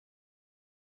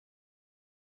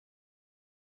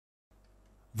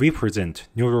We present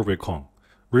NeuralRecon,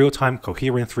 real-time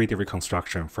coherent 3D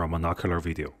reconstruction from monocular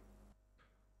video.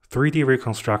 3D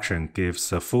reconstruction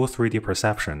gives a full 3D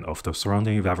perception of the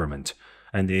surrounding environment,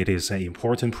 and it is an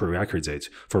important prerequisite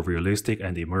for realistic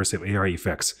and immersive AR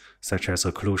effects such as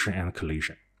occlusion and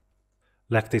collision.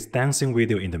 Like this dancing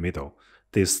video in the middle,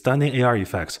 these stunning AR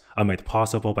effects are made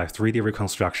possible by 3D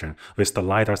reconstruction with the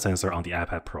LiDAR sensor on the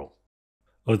iPad Pro.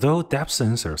 Although depth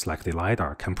sensors like the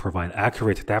LiDAR can provide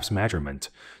accurate depth measurement,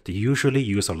 they usually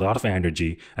use a lot of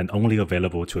energy and only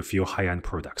available to a few high-end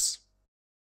products.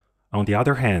 On the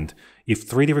other hand, if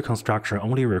 3D reconstruction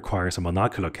only requires a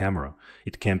monocular camera,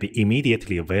 it can be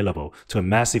immediately available to a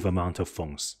massive amount of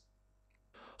phones.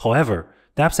 However,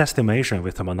 depth estimation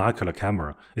with a monocular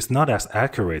camera is not as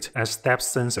accurate as depth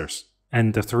sensors,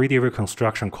 and the 3D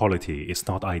reconstruction quality is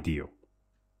not ideal.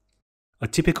 A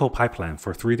typical pipeline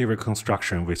for 3D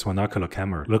reconstruction with monocular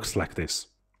camera looks like this.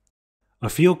 A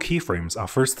few keyframes are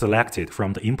first selected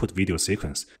from the input video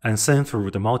sequence and sent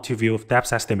through the multi-view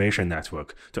depth estimation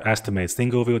network to estimate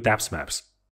single-view depth maps.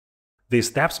 These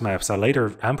depth maps are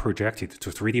later unprojected to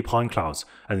 3D point clouds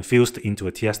and fused into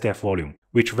a TSDF volume,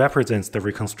 which represents the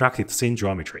reconstructed scene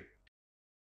geometry.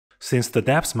 Since the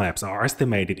depth maps are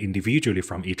estimated individually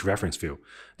from each reference view,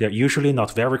 they are usually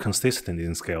not very consistent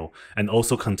in scale and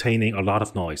also containing a lot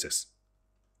of noises.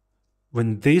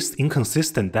 When these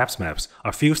inconsistent depth maps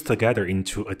are fused together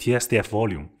into a TSDF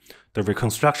volume, the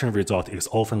reconstruction result is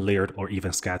often layered or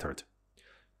even scattered.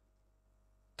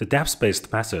 The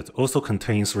depth-based method also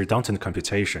contains redundant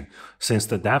computation, since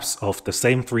the depth of the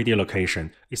same 3D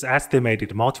location is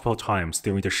estimated multiple times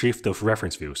during the shift of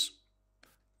reference views.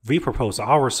 We propose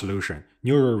our solution,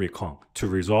 NeuralRecon, to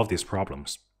resolve these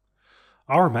problems.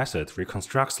 Our method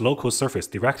reconstructs local surface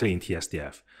directly in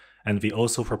TSDF, and we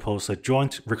also propose a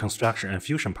joint reconstruction and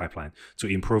fusion pipeline to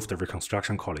improve the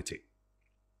reconstruction quality.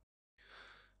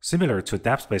 Similar to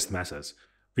depth-based methods,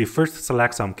 we first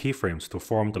select some keyframes to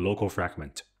form the local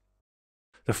fragment.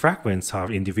 The fragments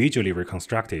are individually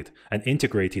reconstructed and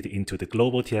integrated into the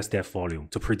global TSDF volume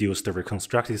to produce the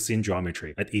reconstructed scene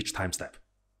geometry at each time step.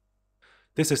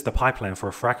 This is the pipeline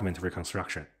for fragment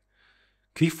reconstruction.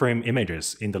 Keyframe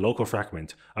images in the local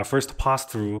fragment are first passed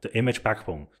through the image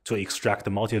backbone to extract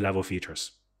the multi-level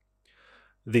features.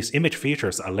 These image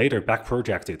features are later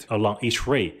back-projected along each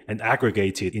ray and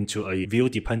aggregated into a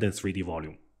view-dependent 3D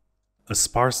volume. A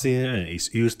sparse CNN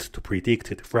is used to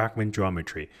predict the fragment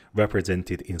geometry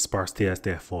represented in sparse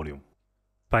TSDF volume.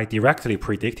 By directly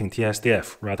predicting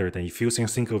TSDF rather than fusing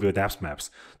single-view depth maps,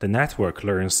 the network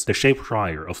learns the shape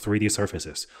prior of 3D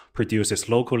surfaces, produces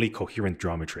locally coherent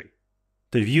geometry.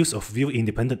 The use of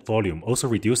view-independent volume also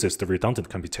reduces the redundant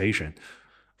computation,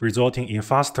 resulting in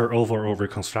faster overall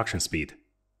reconstruction speed.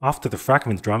 After the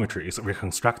fragment geometry is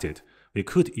reconstructed, we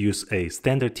could use a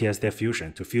standard TSDF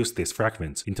fusion to fuse these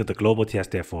fragments into the global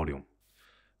TSDF volume.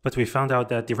 But we found out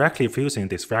that directly fusing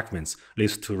these fragments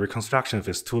leads to reconstruction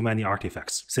with too many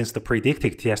artifacts, since the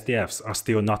predicted TSDFs are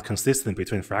still not consistent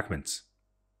between fragments.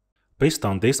 Based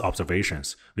on these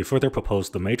observations, we further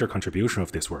proposed the major contribution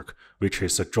of this work, which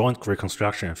is a joint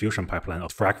reconstruction and fusion pipeline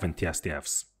of fragment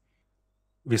TSDFs.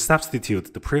 We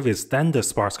substitute the previous standard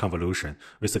sparse convolution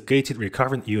with a gated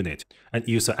recurrent unit and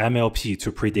use a MLP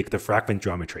to predict the fragment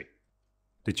geometry.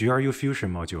 The GRU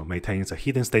Fusion module maintains a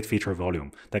hidden state feature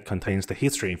volume that contains the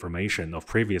history information of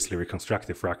previously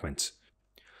reconstructed fragments.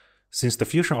 Since the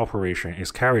fusion operation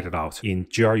is carried out in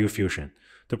GRU Fusion,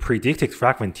 the predicted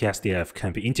fragment TSDF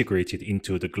can be integrated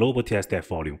into the global TSDF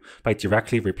volume by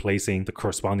directly replacing the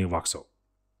corresponding voxel.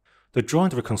 The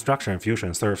joint reconstruction and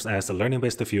fusion serves as a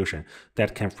learning-based fusion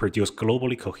that can produce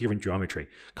globally coherent geometry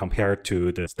compared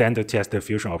to the standard TSDF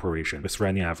fusion operation with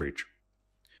running average.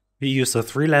 We use a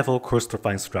 3-level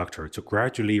coarse-to-fine structure to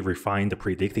gradually refine the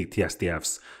predicted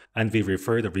TSDFs, and we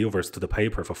refer the viewers to the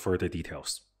paper for further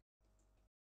details.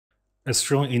 As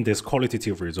shown in this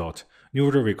qualitative result,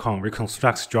 NeuralRecon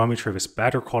reconstructs geometry with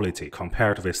better quality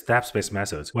compared with depth-based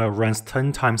methods while runs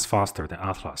 10 times faster than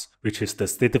Atlas, which is the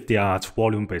state-of-the-art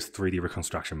volume-based 3D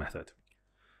reconstruction method.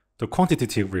 The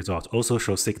quantitative result also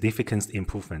shows significant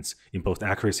improvements in both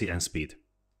accuracy and speed.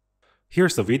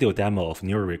 Here's a video demo of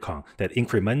NeuralRecon that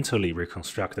incrementally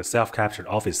reconstructs the self-captured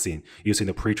office scene using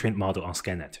the pre-trained model on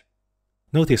ScanNet.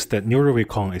 Notice that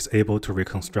NeuralRecon is able to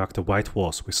reconstruct the white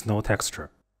walls with no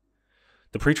texture.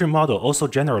 The pre-trained model also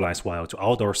generalized well to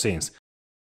outdoor scenes.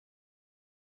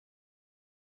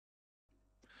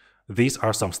 These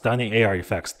are some stunning AR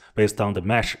effects based on the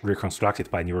mesh reconstructed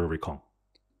by NeuralRecon.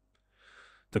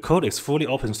 The code is fully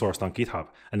open sourced on GitHub,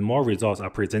 and more results are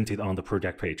presented on the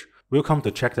project page. Welcome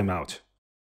to check them out.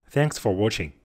 Thanks for watching.